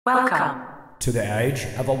Welcome to the Age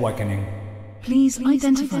of Awakening. Please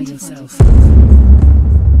identify yourself.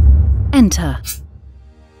 Enter.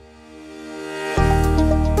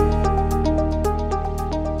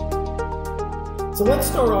 So let's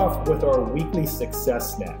start off with our weekly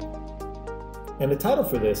success snack. And the title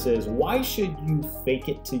for this is, why should you fake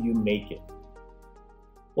it till you make it?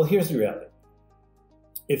 Well, here's the reality.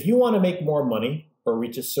 If you want to make more money or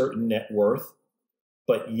reach a certain net worth,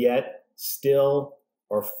 but yet still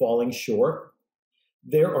are falling short,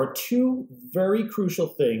 there are two very crucial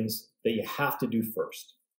things that you have to do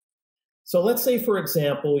first. So let's say, for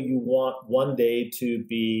example, you want one day to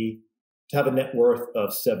have a net worth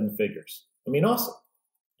of 7 figures. I mean, awesome.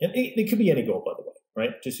 And it could be any goal, by the way,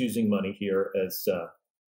 right? Just using money here as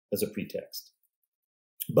a pretext.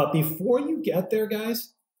 But before you get there,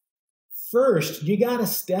 guys, first, you got to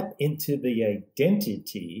step into the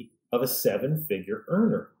identity of a 7-figure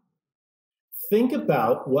earner. Think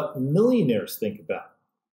about what millionaires think about.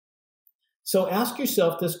 So ask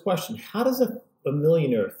yourself this question: how does a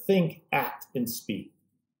millionaire think, act, and speak?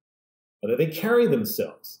 How do they carry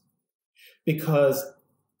themselves? Because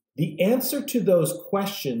the answer to those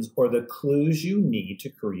questions are the clues you need to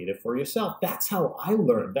create it for yourself. That's how I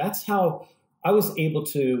learned. That's how I was able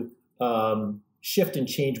to shift and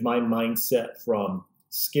change my mindset from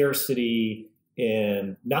scarcity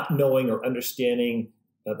and not knowing or understanding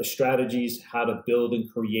the strategies, how to build and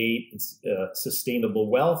create sustainable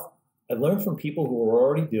wealth. I learned from people who are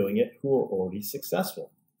already doing it, who are already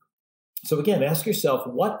successful. So again, ask yourself,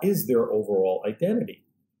 what is their overall identity?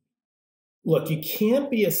 Look, you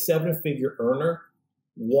can't be a 7-figure earner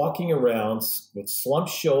walking around with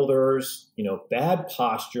slumped shoulders, bad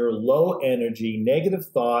posture, low energy, negative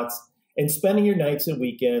thoughts, and spending your nights and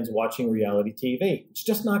weekends watching reality TV. It's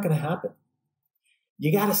just not going to happen.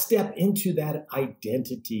 You got to step into that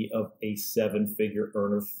identity of a 7-figure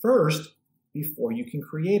earner first before you can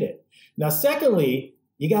create it. Now, secondly,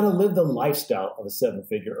 you got to live the lifestyle of a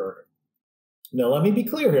 7-figure earner. Now, let me be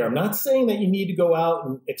clear here. I'm not saying that you need to go out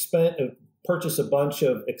and purchase a bunch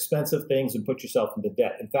of expensive things and put yourself into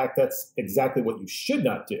debt. In fact, that's exactly what you should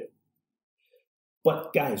not do.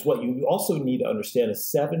 But guys, what you also need to understand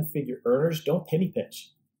is 7-figure earners don't penny pinch.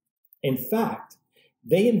 In fact,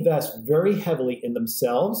 they invest very heavily in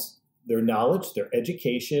themselves, their knowledge, their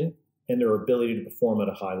education, and their ability to perform at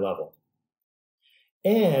a high level.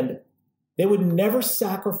 And they would never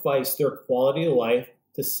sacrifice their quality of life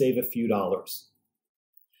to save a few dollars.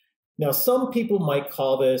 Now, some people might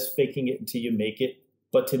call this faking it until you make it,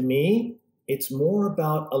 but to me, it's more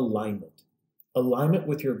about alignment. Alignment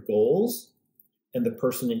with your goals and the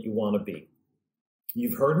person that you want to be.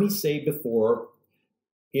 You've heard me say before,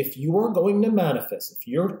 if you are going to manifest, if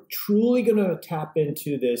you're truly going to tap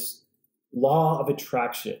into this law of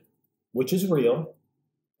attraction, which is real,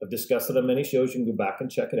 I've discussed it on many shows, you can go back and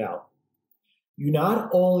check it out. You not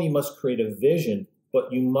only must create a vision,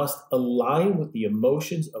 but you must align with the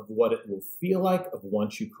emotions of what it will feel like of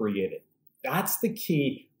once you create it. That's the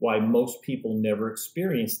key why most people never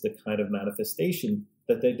experience the kind of manifestation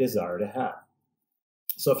that they desire to have.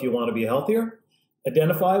 So if you want to be healthier,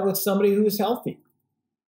 identify with somebody who is healthy.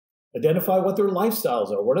 Identify what their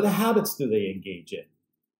lifestyles are. What are the habits do they engage in?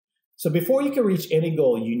 So before you can reach any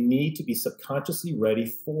goal, you need to be subconsciously ready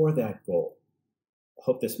for that goal. I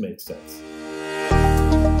hope this makes sense.